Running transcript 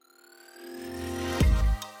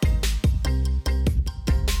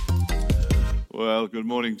Well, good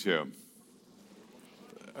morning to you.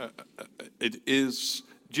 It is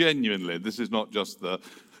genuinely, this is not just the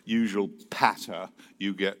usual patter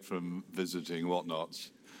you get from visiting whatnots.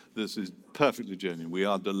 This is perfectly genuine. We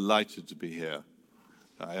are delighted to be here.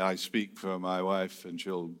 I speak for my wife, and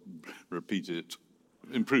she'll repeat it,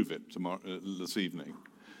 improve it tomorrow, this evening.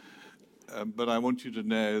 But I want you to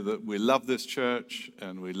know that we love this church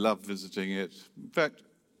and we love visiting it. In fact,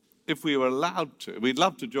 if we were allowed to, we'd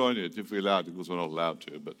love to join it if we were allowed to, because we're not allowed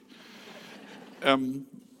to. But and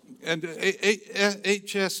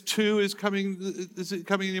HS2 is coming. Is it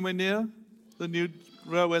coming anywhere near the new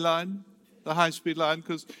railway line, the high-speed line?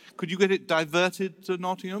 Because could you get it diverted to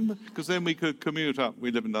Nottingham? Because then we could commute up.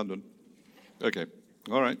 We live in London. Okay,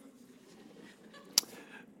 all right.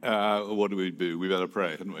 What do? We better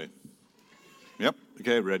pray, hadn't we? Yep.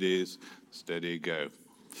 Okay. Ready, steady, go.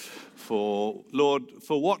 For Lord,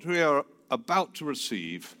 for what we are about to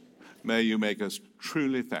receive, may you make us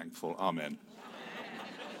truly thankful. Amen.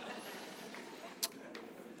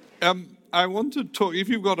 I want to talk, if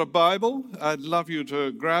you've got a Bible, I'd love you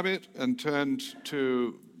to grab it and turn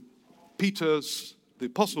to the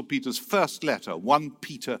Apostle Peter's first letter, 1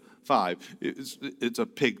 Peter 5. It's a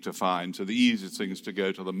pig to find, so the easiest thing is to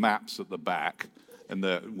go to the maps at the back and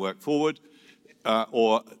work forward,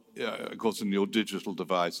 of course, in your digital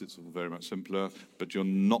device, it's very much simpler, but you're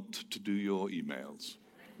not to do your emails.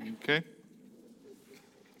 Okay?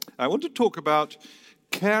 I want to talk about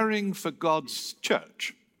caring for God's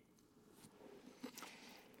church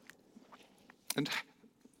and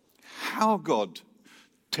how God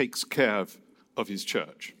takes care of his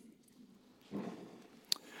church.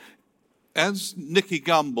 As Nicky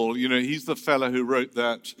Gumbel, he's the fellow who wrote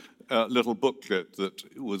that little booklet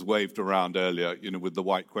that was waved around earlier, with the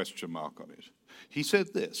white question mark on it. He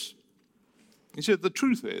said this. He said, the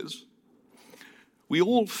truth is, we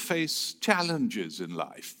all face challenges in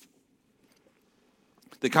life.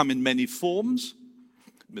 They come in many forms: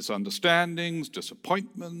 misunderstandings,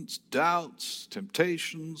 disappointments, doubts,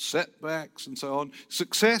 temptations, setbacks, and so on.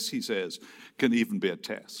 Success, he says, can even be a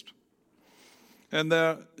test. And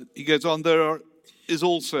he goes on, there is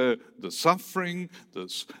also the suffering,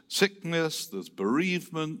 there's sickness, there's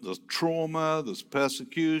bereavement, there's trauma, there's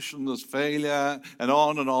persecution, there's failure, and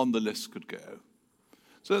on the list could go.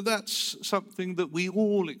 So that's something that we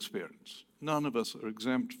all experience. None of us are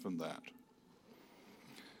exempt from that.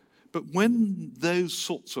 But when those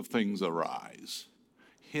sorts of things arise,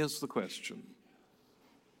 here's the question.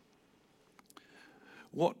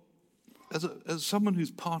 As someone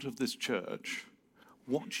who's part of this church,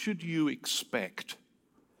 what should you expect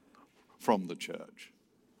from the church?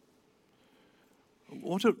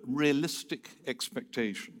 What are realistic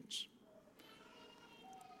expectations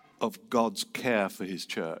of God's care for his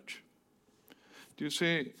church? Do you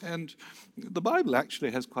see? And the Bible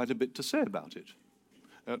actually has quite a bit to say about it.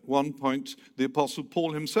 At one point, the Apostle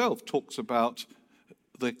Paul himself talks about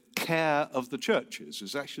the care of the churches,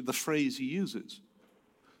 is actually the phrase he uses.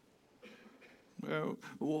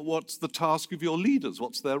 What's the task of your leaders?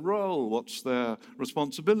 What's their role? What's their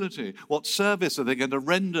responsibility? What service are they going to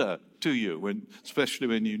render to you, especially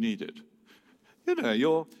when you need it?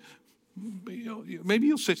 Maybe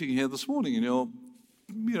you're sitting here this morning and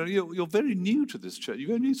you're very new to this church. You've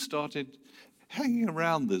only started hanging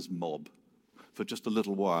around this mob for just a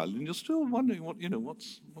little while, and you're still wondering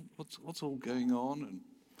what's all going on and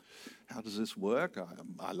how does this work?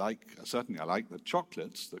 I like the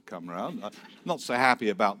chocolates that come around. I'm not so happy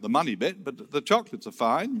about the money bit, but the chocolates are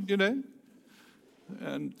fine,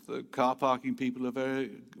 And the car parking people are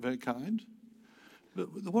very, very kind. But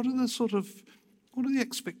what are the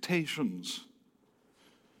expectations?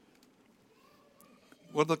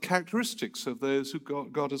 What are the characteristics of those who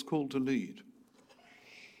God has called to lead?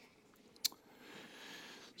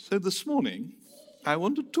 So this morning, I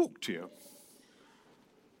want to talk to you.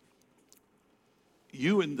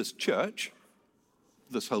 You in this church,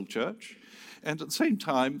 this whole church, and at the same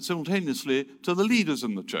time, simultaneously, to the leaders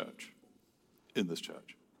in this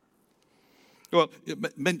church. Well,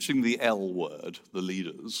 mentioning the L word, the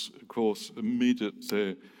leaders, of course,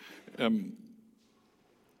 immediately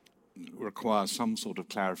requires some sort of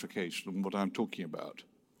clarification on what I'm talking about.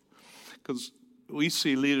 Because we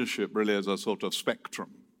see leadership really as a sort of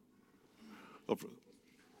spectrum,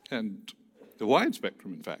 and a wide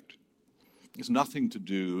spectrum, in fact. It's nothing to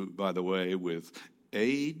do, by the way, with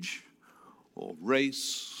age or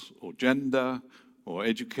race or gender or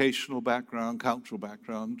educational background, cultural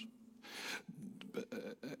background.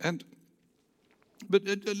 But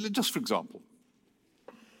just for example,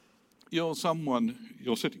 you're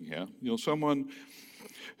sitting here, you're someone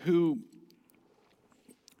who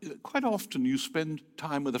quite often you spend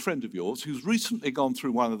time with a friend of yours who's recently gone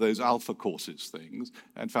through one of those Alpha Courses things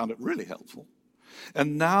and found it really helpful.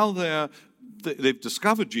 And now they've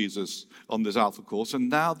discovered Jesus on this Alpha Course, and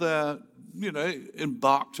now they're,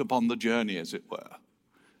 embarked upon the journey, as it were.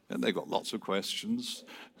 And they've got lots of questions.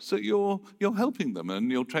 So you're helping them,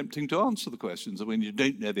 and you're attempting to answer the questions. And when you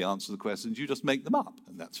don't know the answer to the questions, you just make them up.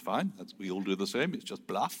 And that's fine. We all do the same. It's just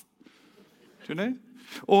bluff. Do you know?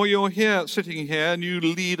 Or you're sitting here, and you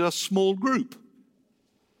lead a small group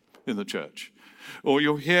in the church. Or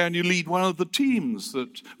you're here and you lead one of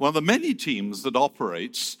the many teams that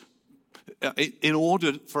operates in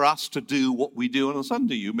order for us to do what we do on a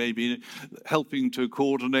Sunday. You may be helping to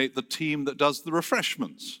coordinate the team that does the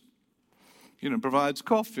refreshments, provides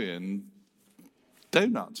coffee and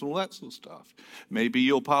donuts, all that sort of stuff. Maybe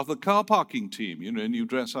you're part of the car parking team, and you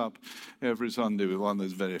dress up every Sunday with one of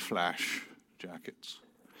those very flash jackets.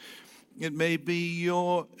 It may be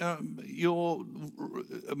you're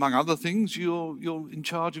among other things, you're in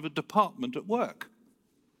charge of a department at work.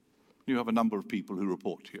 You have a number of people who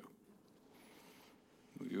report to you.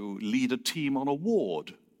 You lead a team on a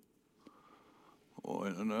ward, or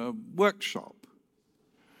in a workshop,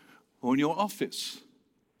 or in your office.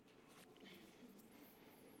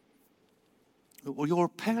 Or you're a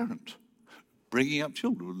parent, bringing up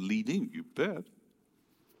children, leading, you bet.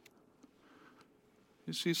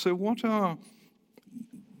 You see, so what are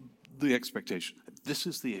the expectations? This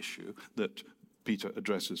is the issue that Peter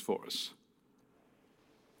addresses for us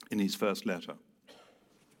in his first letter.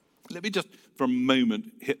 Let me just, for a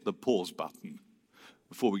moment, hit the pause button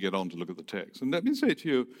before we get on to look at the text. And let me say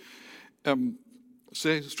to you,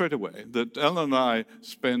 say straight away that Ellen and I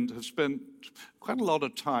have spent quite a lot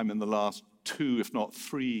of time in the last 2, if not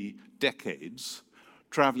 3 decades,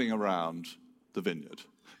 traveling around the vineyard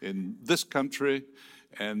in this country,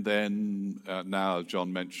 and then now, as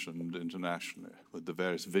John mentioned, internationally, with the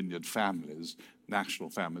various vineyard families, national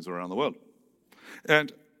families around the world.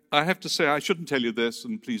 And I have to say, I shouldn't tell you this,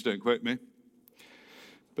 and please don't quote me,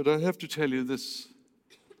 but I have to tell you this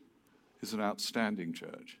is an outstanding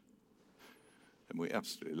church, and we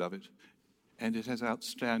absolutely love it. And it has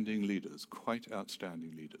outstanding leaders, quite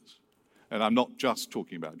outstanding leaders. And I'm not just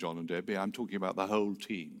talking about John and Debbie, I'm talking about the whole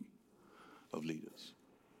team of leaders.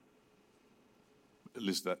 At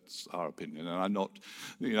least that's our opinion. And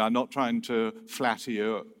I'm not trying to flatter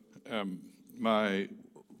you. My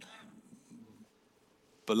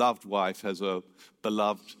beloved wife has a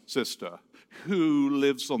beloved sister who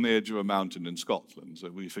lives on the edge of a mountain in Scotland, so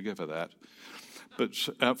we forgive her that. But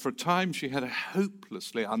for a time, she had a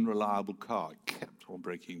hopelessly unreliable car. It kept on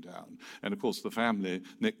breaking down. And of course, the family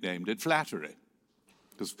nicknamed it Flattery,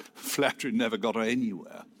 because flattery never got her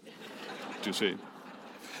anywhere, do you see?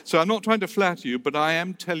 So I'm not trying to flatter you, but I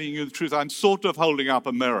am telling you the truth. I'm sort of holding up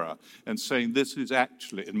a mirror and saying this is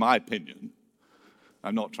actually, in my opinion,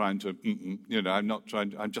 I'm not trying to,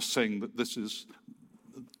 I'm just saying that this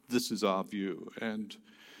is our view. And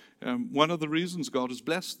one of the reasons God has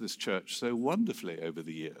blessed this church so wonderfully over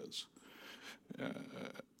the years,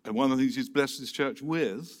 and one of the things he's blessed this church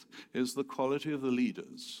with, is the quality of the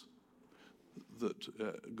leaders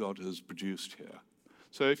that God has produced here.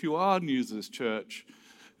 So if you are new to this church,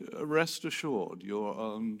 rest assured you're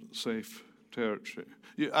on safe territory.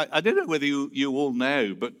 I don't know whether you all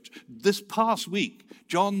know, but this past week,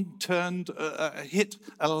 John hit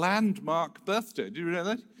a landmark birthday. Do you know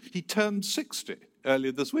that? He turned 60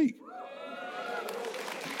 earlier this week.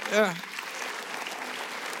 Yeah.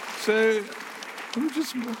 So,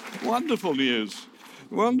 just wonderful news.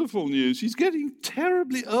 Wonderful news. He's getting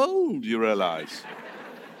terribly old, you realize.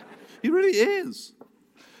 He really is.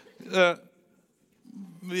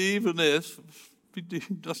 Even if he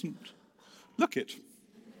doesn't look it.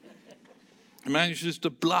 He manages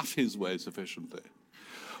to bluff his way sufficiently.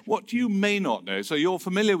 What you may not know, so you're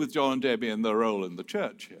familiar with John and Debbie and their role in the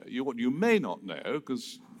church here. What you may not know,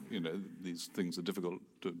 because these things are difficult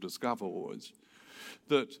to discover always,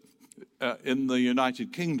 that in the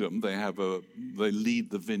United Kingdom they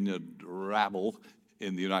lead the vineyard rabble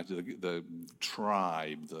in the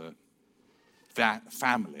tribe, the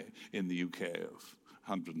family in the UK of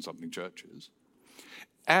 100 and something churches,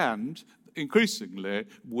 and increasingly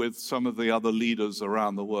with some of the other leaders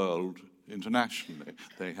around the world internationally,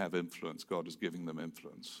 they have influence. God is giving them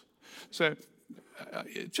influence. So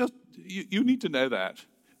you need to know that,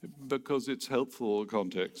 because it's helpful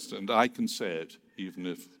context, and I can say it even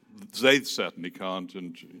if they certainly can't,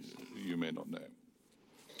 and you may not know.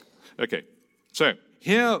 Okay, so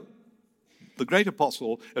here the great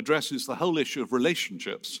apostle addresses the whole issue of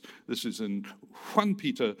relationships. This is in 1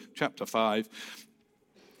 Peter chapter 5.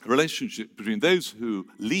 relationship between those who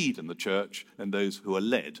lead in the church and those who are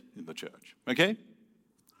led in the church. Okay?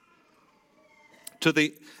 To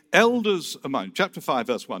the elders among you, chapter 5,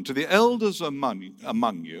 verse 1, to the elders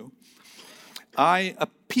among you, I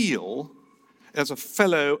appeal as a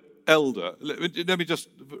fellow elder. Let me just,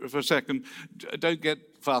 for a second, don't get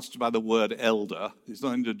fussed by the word elder. It's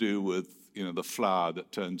nothing to do with, the flour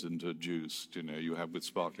that turns into juice, you have with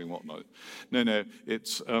sparkling whatnot. No,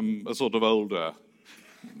 it's a sort of older,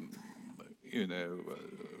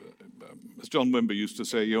 as John Wimber used to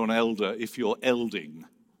say, you're an elder if you're elding.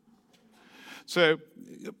 So,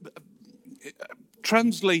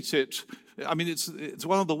 translate it, it's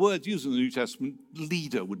one of the words used in the New Testament,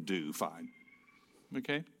 leader would do fine.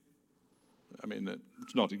 Okay?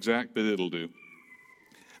 It's not exact, but it'll do.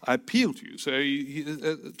 I appeal to you. So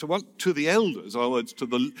to the elders, in other words, to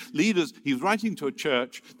the leaders, he's writing to a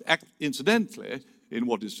church, incidentally, in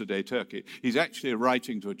what is today Turkey. He's actually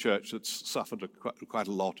writing to a church that's suffered quite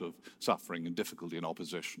a lot of suffering and difficulty and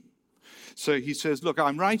opposition. So he says, look,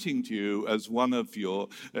 I'm writing to you as one of your,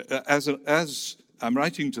 as I'm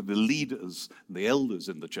writing to the leaders, the elders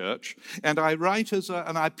in the church, and I write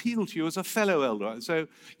and I appeal to you as a fellow elder. So,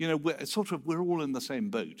 we're all in the same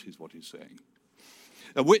boat, is what he's saying.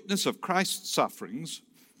 A witness of Christ's sufferings,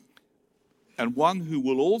 and one who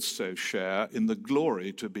will also share in the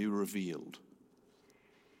glory to be revealed.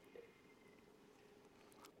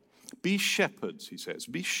 Be shepherds, he says,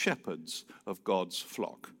 be shepherds of God's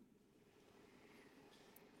flock.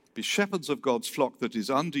 Be shepherds of God's flock that is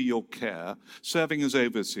under your care, serving as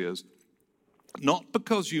overseers, not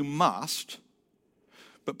because you must,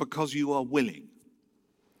 but because you are willing,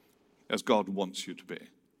 as God wants you to be.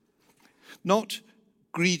 Not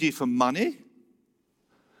greedy for money,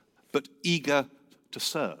 but eager to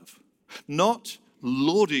serve. Not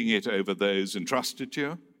lording it over those entrusted to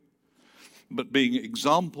you, but being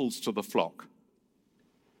examples to the flock.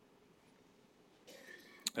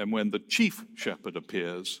 And when the chief shepherd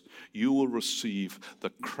appears, you will receive the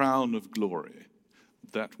crown of glory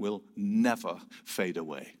that will never fade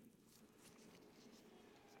away.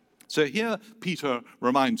 So here Peter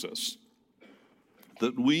reminds us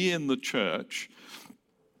that we in the church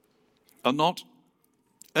are not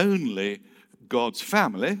only God's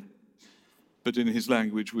family, but in his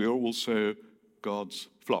language we are also God's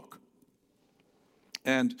flock.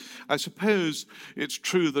 And I suppose it's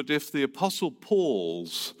true that if the Apostle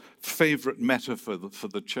Paul's favorite metaphor for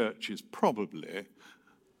the church is probably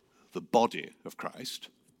the body of Christ,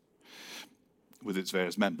 with its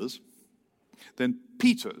various members, then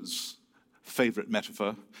Peter's favorite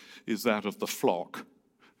metaphor is that of the flock,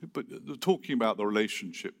 but talking about the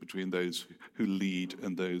relationship between those who lead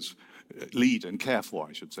and those lead and care for,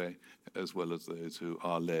 I should say, as well as those who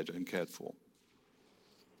are led and cared for.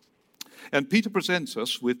 And Peter presents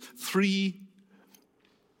us with three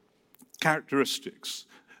characteristics,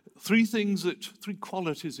 three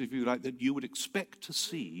qualities, if you like, that you would expect to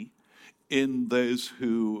see in those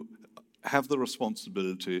who have the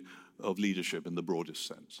responsibility of leadership in the broadest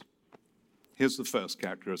sense. Here's the first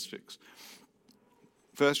characteristics.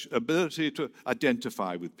 First, ability to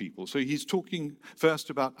identify with people. So he's talking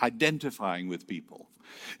first about identifying with people.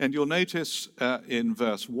 And you'll notice in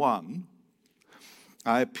verse 1,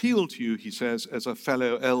 I appeal to you, he says, as a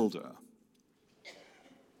fellow elder.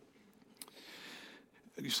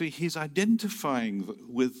 You see, he's identifying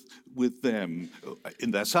with them in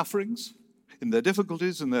their sufferings, in their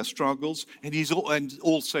difficulties, in their struggles, and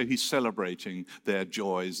also he's celebrating their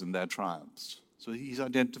joys and their triumphs. So he's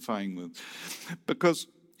identifying with, because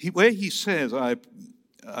where he says, I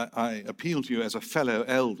appeal to you as a fellow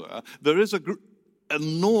elder, there is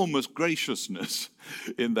enormous graciousness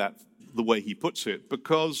in that, the way he puts it,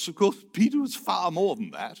 because, of course, Peter was far more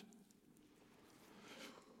than that.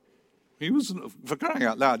 He was, for crying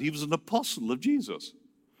out loud, he was an apostle of Jesus.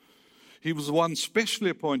 He was the one specially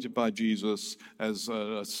appointed by Jesus as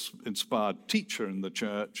an inspired teacher in the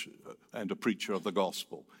church and a preacher of the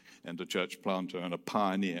gospel and a church planter and a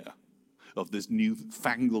pioneer of this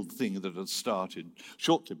newfangled thing that had started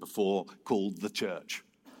shortly before called the church.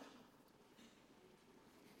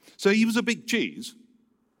 So he was a big cheese.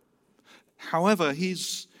 However, he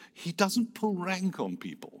doesn't pull rank on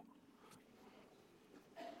people.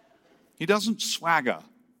 He doesn't swagger.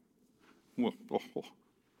 Well,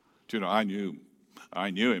 I knew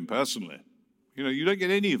him personally. You don't get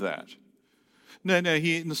any of that. No,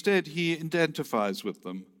 instead he identifies with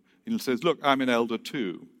them. He says, look, I'm an elder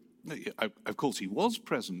too. Of course, he was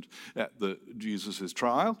present at Jesus'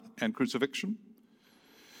 trial and crucifixion.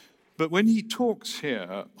 But when he talks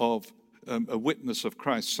here of a witness of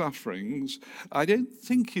Christ's sufferings, I don't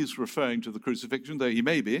think he's referring to the crucifixion, though he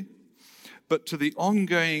may be, but to the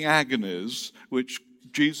ongoing agonies which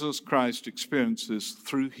Jesus Christ experiences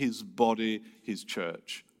through his body, his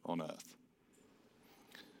church on earth.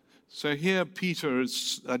 So here Peter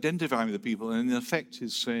is identifying the people, and in effect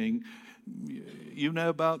he's saying, you know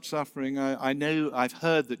about suffering. I've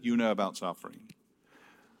heard that you know about suffering.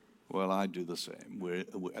 Well, I do the same.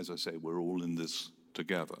 As I say, we're all in this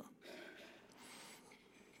together.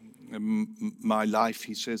 My life,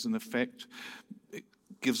 he says, in effect, it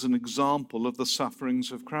gives an example of the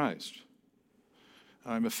sufferings of Christ.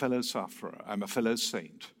 I'm a fellow sufferer. I'm a fellow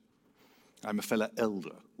saint. I'm a fellow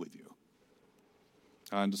elder with you.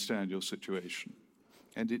 I understand your situation.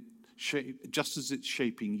 And just as it's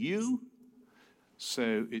shaping you,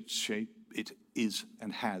 so it is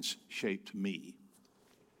and has shaped me.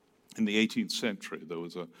 In the 18th century, there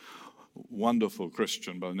was a wonderful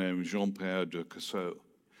Christian by the name of Jean-Pierre de Causseau.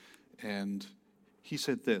 And he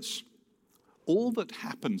said this: all that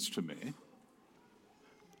happens to me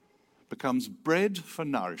becomes bread for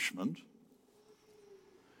nourishment,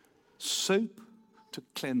 soap to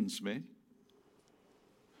cleanse me,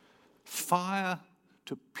 fire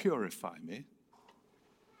to purify me,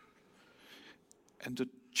 and a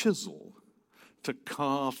chisel to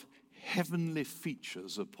carve heavenly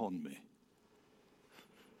features upon me.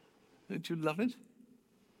 Don't you love it?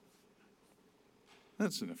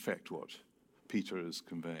 That's in effect what Peter is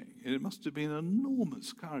conveying. And it must have been an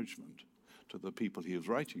enormous encouragement to the people he was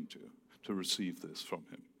writing to receive this from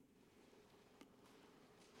him.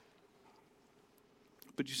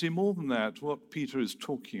 But you see, more than that, what Peter is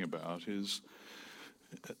talking about is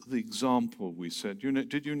the example we said.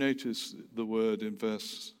 Did you notice the word in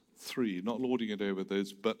verse 3, not lording it over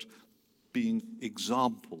those, but being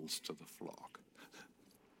examples to the flock?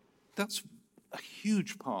 That's a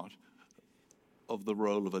huge part of the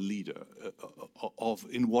role of a leader,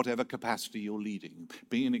 in whatever capacity you're leading.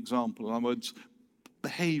 Being an example, in other words,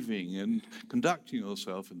 behaving and conducting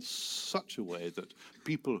yourself in such a way that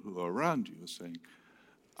people who are around you are saying,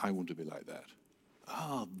 I want to be like that.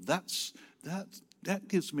 That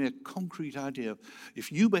gives me a concrete idea.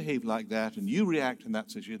 If you behave like that and you react in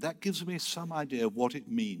that situation, that gives me some idea of what it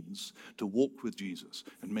means to walk with Jesus.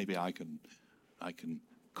 And maybe I can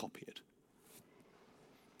copy it.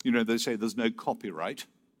 You know, they say there's no copyright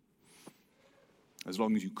as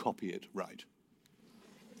long as you copy it right.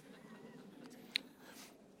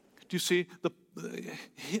 Do you see,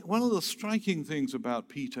 one of the striking things about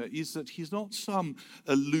Peter is that he's not some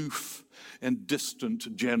aloof and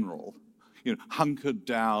distant general, hunkered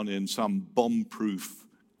down in some bomb-proof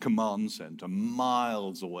command center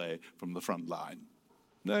miles away from the front line.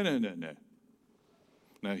 No.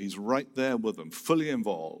 No, he's right there with them, fully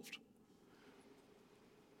involved.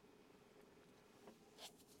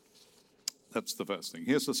 That's the first thing.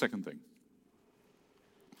 Here's the second thing.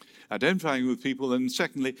 Identifying with people, and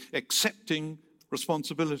secondly, accepting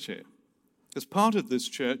responsibility. As part of this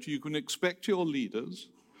church, you can expect your leaders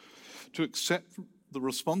to accept the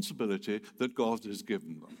responsibility that God has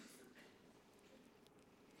given them.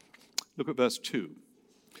 Look at verse 2.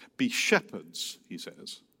 Be shepherds, he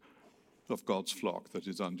says, of God's flock that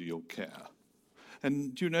is under your care.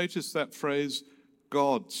 And do you notice that phrase,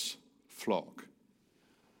 God's flock?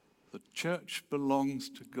 The church belongs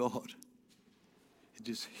to God. It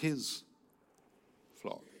is his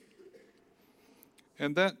flock.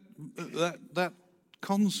 And that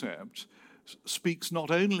concept speaks not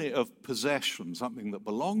only of possession, something that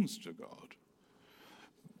belongs to God,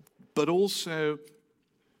 but also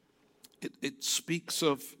it speaks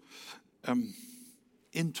of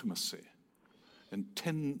intimacy and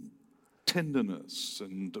tenderness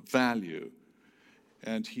and value.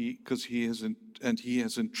 And he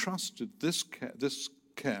has entrusted this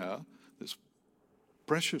care, this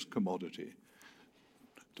precious commodity,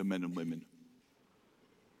 to men and women.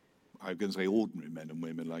 I'm going to say ordinary men and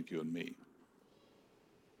women like you and me.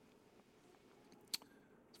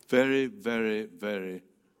 Very, very, very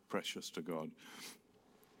precious to God.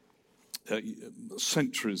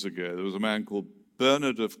 Centuries ago, there was a man called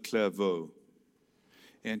Bernard of Clairvaux,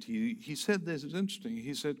 and he said this, it's interesting,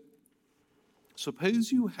 he said,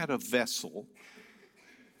 suppose you had a vessel,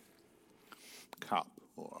 cup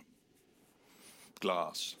or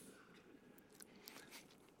glass,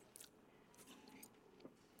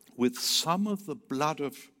 with some of the blood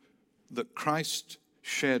that Christ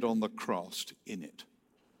shed on the cross in it.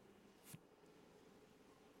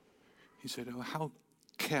 He said, oh, how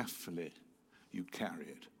carefully you carry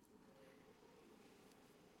it.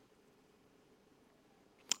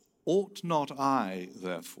 Ought not I,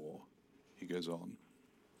 therefore, he goes on,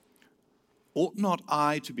 ought not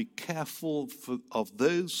I to be careful of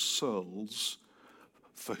those souls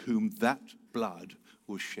for whom that blood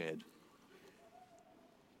was shed?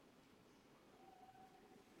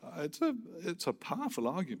 It's a powerful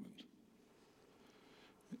argument.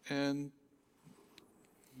 And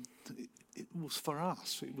it was for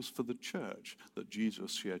us, it was for the church that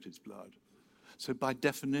Jesus shed his blood. So by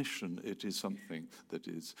definition, it is something that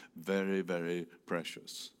is very, very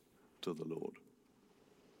precious to the Lord.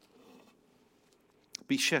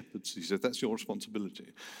 Be shepherds, he says, that's your responsibility.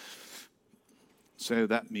 So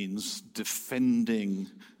that means defending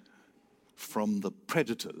from the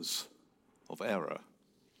predators of error.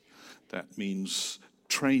 That means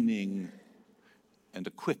training and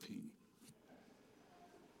equipping.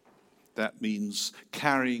 That means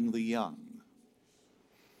carrying the young.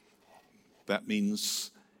 That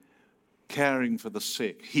means caring for the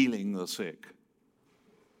sick, healing the sick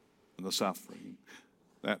and the suffering.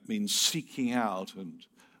 That means seeking out and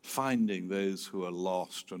finding those who are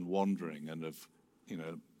lost and wandering and have,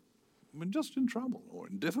 just in trouble or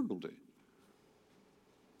in difficulty.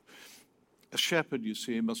 A shepherd, you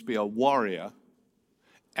see, must be a warrior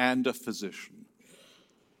and a physician,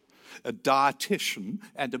 a dietitian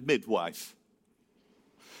and a midwife,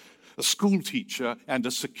 a school teacher and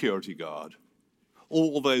a security guard.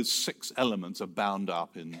 All those 6 elements are bound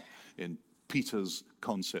up in Peter's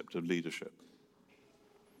concept of leadership.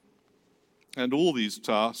 And all these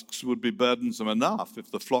tasks would be burdensome enough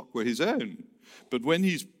if the flock were his own. But when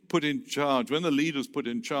he's put in charge, when the leader's put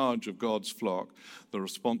in charge of God's flock, the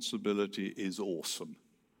responsibility is awesome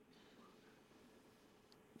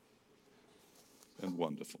and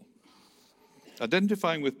wonderful.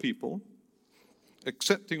 Identifying with people,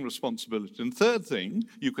 accepting responsibility. And third thing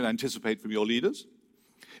you can anticipate from your leaders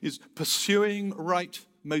is pursuing right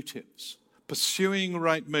motives. Pursuing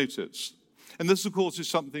right motives. And this, of course, is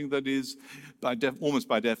something that is almost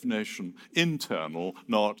by definition internal,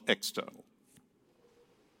 not external.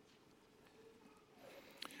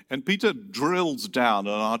 And Peter drills down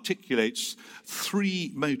and articulates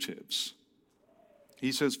 3 motives.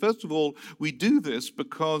 He says, first of all, we do this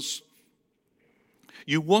because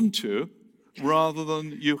you want to rather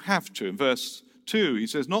than you have to. In verse 2, he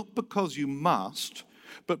says, not because you must,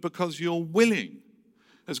 but because you're willing,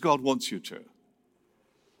 as God wants you to.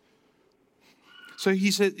 So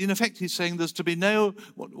he said, in effect, he's saying there's to be no,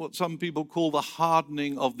 what some people call the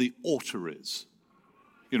hardening of the oughtaries.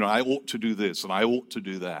 I ought to do this and I ought to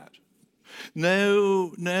do that.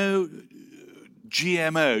 No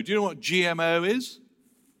GMO. Do you know what GMO is?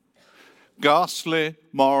 Ghastly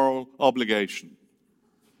moral obligation.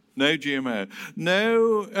 No GMO.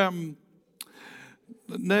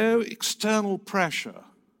 No external pressure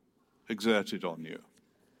exerted on you.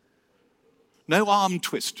 No arm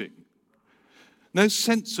twisting. No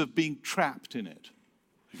sense of being trapped in it.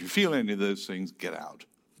 If you feel any of those things, get out.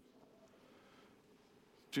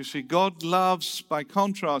 Do you see, God loves, by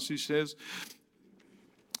contrast, he says,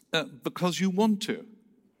 because you want to.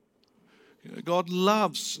 God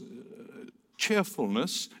loves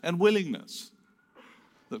cheerfulness and willingness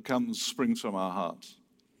that springs from our hearts.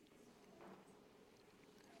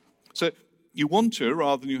 So you want to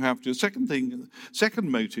rather than you have to. Second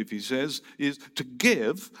motive, he says, is to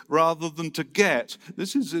give rather than to get.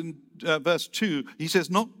 This is in verse 2. He says,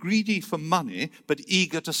 not greedy for money, but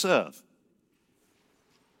eager to serve.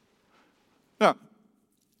 Now,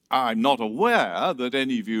 I'm not aware that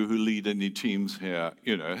any of you who lead any teams here,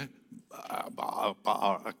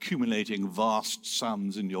 are accumulating vast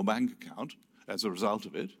sums in your bank account as a result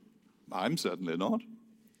of it. I'm certainly not.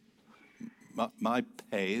 My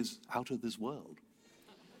pay is out of this world.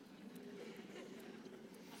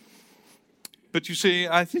 But you see,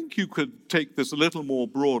 I think you could take this a little more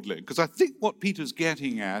broadly, because I think what Peter's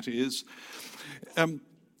getting at is,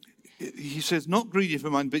 he says, not greedy for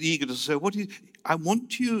money, but eager to serve. I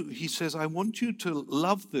want you to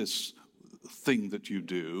love this thing that you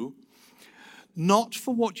do, not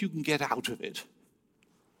for what you can get out of it,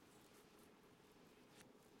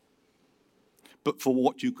 but for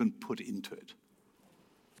what you can put into it,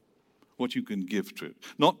 what you can give to it.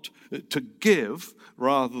 Not to give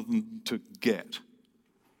rather than to get.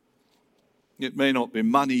 It may not be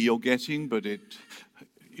money you're getting, but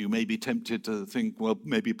you may be tempted to think, well,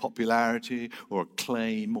 maybe popularity or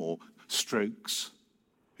acclaim or strokes.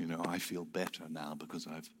 I feel better now because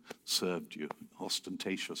I've served you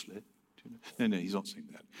ostentatiously. No, he's not saying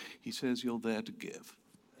that. He says you're there to give.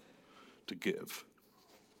 To give.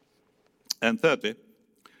 And thirdly,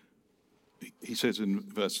 he says in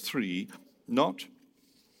verse 3,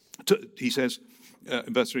 he says,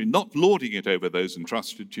 verse 3, not lording it over those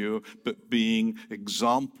entrusted to you, but being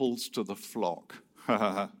examples to the flock.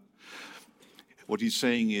 What he's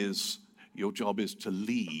saying is your job is to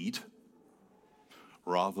lead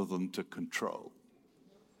rather than to control.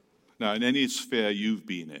 Now, in any sphere you've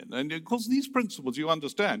been in, and of course these principles you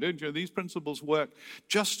understand, don't you? These principles work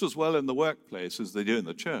just as well in the workplace as they do in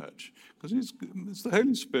the church, because it's the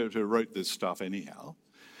Holy Spirit who wrote this stuff anyhow.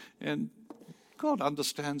 And God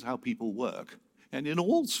understands how people work. And in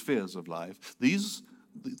all spheres of life, these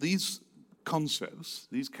concepts,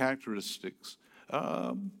 these characteristics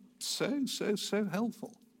are so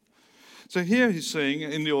helpful. So here he's saying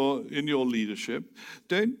in your leadership,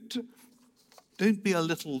 don't be a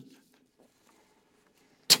little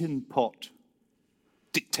tin pot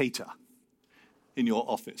dictator in your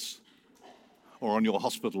office or on your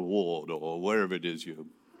hospital ward or wherever it is you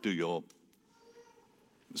do your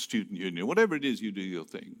student union, whatever it is you do your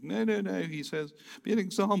thing. No, he says, be an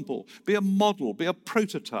example, be a model, be a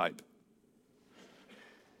prototype.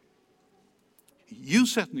 You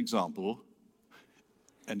set an example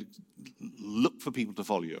and look for people to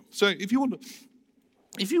follow you. So if you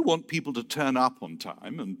want people to turn up on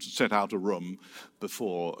time and set out a room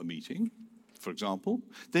before a meeting, for example,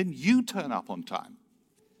 then you turn up on time.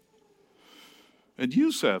 And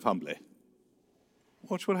you serve humbly.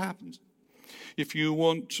 Watch what happens. If you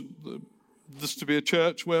want this to be a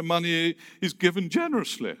church where money is given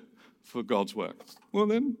generously for God's work, well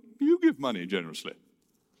then you give money generously.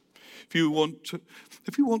 If you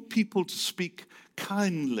want people to speak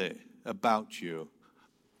kindly about you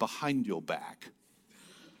behind your back,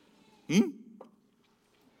 you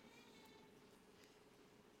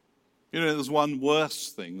know, there's one worse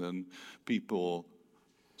thing than people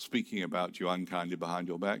speaking about you unkindly behind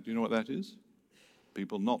your back. Do you know what that is?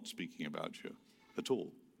 People not speaking about you at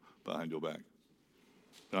all behind your back.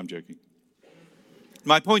 I'm joking.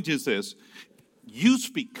 My point is this: you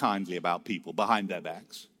speak kindly about people behind their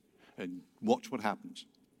backs, and watch what happens.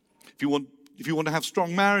 If you want to have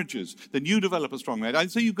strong marriages, then you develop a strong marriage.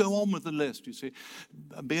 I'd say you go on with the list. You say,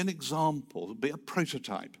 be an example, be a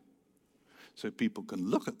prototype, so people can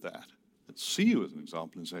look at that and see you as an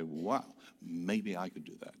example and say, wow, maybe I could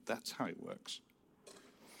do that. That's how it works.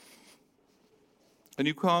 And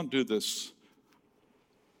you can't do this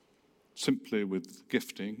simply with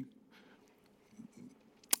gifting.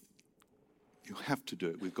 You have to do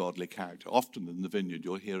it with godly character. Often in the Vineyard,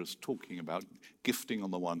 you'll hear us talking about gifting on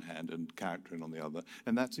the one hand and character on the other.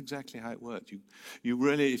 And that's exactly how it works. You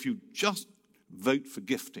really, if you just vote for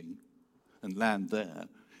gifting and land there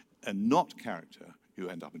and not character, you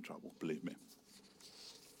end up in trouble, believe me.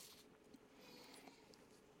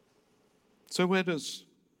 So where does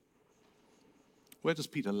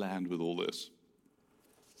Peter land with all this?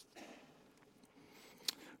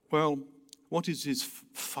 Well, what is his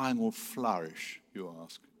final flourish, you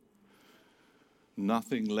ask?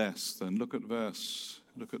 Nothing less than, look at verse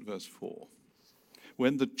 4.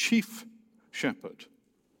 When the chief shepherd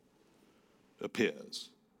appears,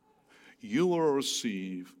 you will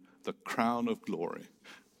receive the crown of glory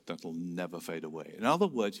that will never fade away. In other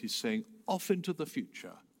words, he's saying, off into the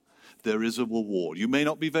future, there is a reward. You may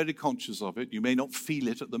not be very conscious of it. You may not feel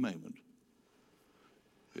it at the moment.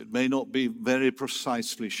 It may not be very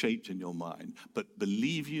precisely shaped in your mind, but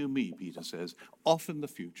believe you me, Peter says, off in the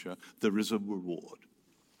future, there is a reward.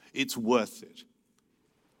 It's worth it.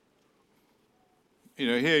 You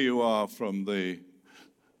know, here you are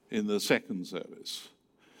in the second service.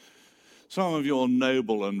 Some of your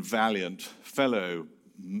noble and valiant fellow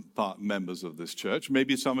members of this church,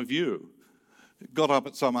 maybe some of you, got up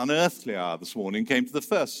at some unearthly hour this morning, came to the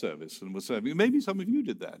first service and were serving. Maybe some of you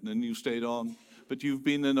did that, and then you stayed on. But you've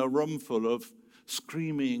been in a room full of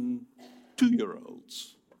screaming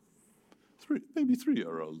 2-year-olds, maybe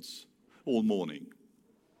 3-year-olds, all morning.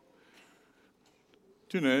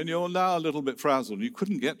 Do you know, and you're now a little bit frazzled. You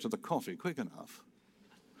couldn't get to the coffee quick enough.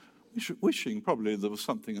 Wishing probably there was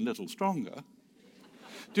something a little stronger.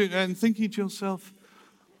 And thinking to yourself,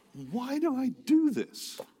 why do I do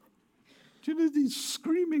this? Do you know these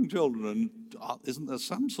screaming children, isn't there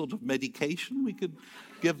some sort of medication we could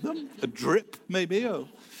give them? A drip, maybe, or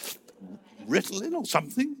Ritalin or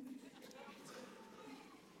something?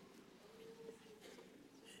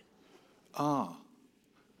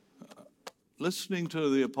 Listening to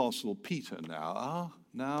the Apostle Peter now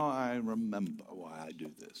I remember why I do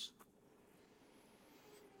this.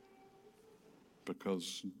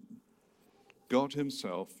 Because God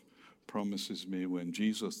himself promises me when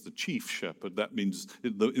Jesus, the chief shepherd, that means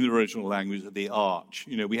in the original language, the arch.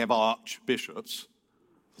 You know, we have archbishops,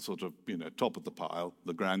 the sort of, top of the pile,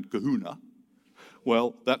 the grand kahuna.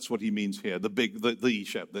 Well, that's what he means here, the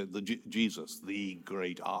shepherd, Jesus, the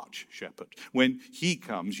great arch shepherd. When he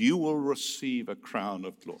comes, you will receive a crown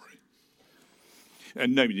of glory.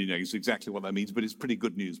 And nobody knows exactly what that means, but it's pretty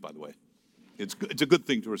good news, by the way. It's a good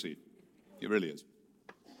thing to receive. It really is.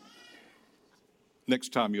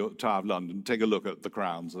 Next time you're at Tower of London, take a look at the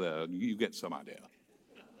crowns there, and you get some idea.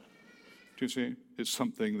 Do you see? It's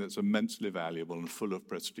something that's immensely valuable and full of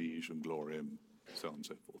prestige and glory and so on and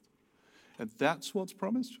so forth. And that's what's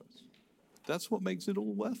promised to us. That's what makes it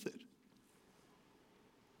all worth it.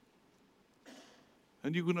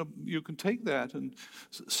 And you can take that and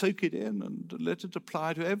soak it in and let it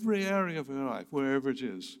apply to every area of your life, wherever it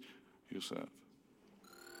is you serve.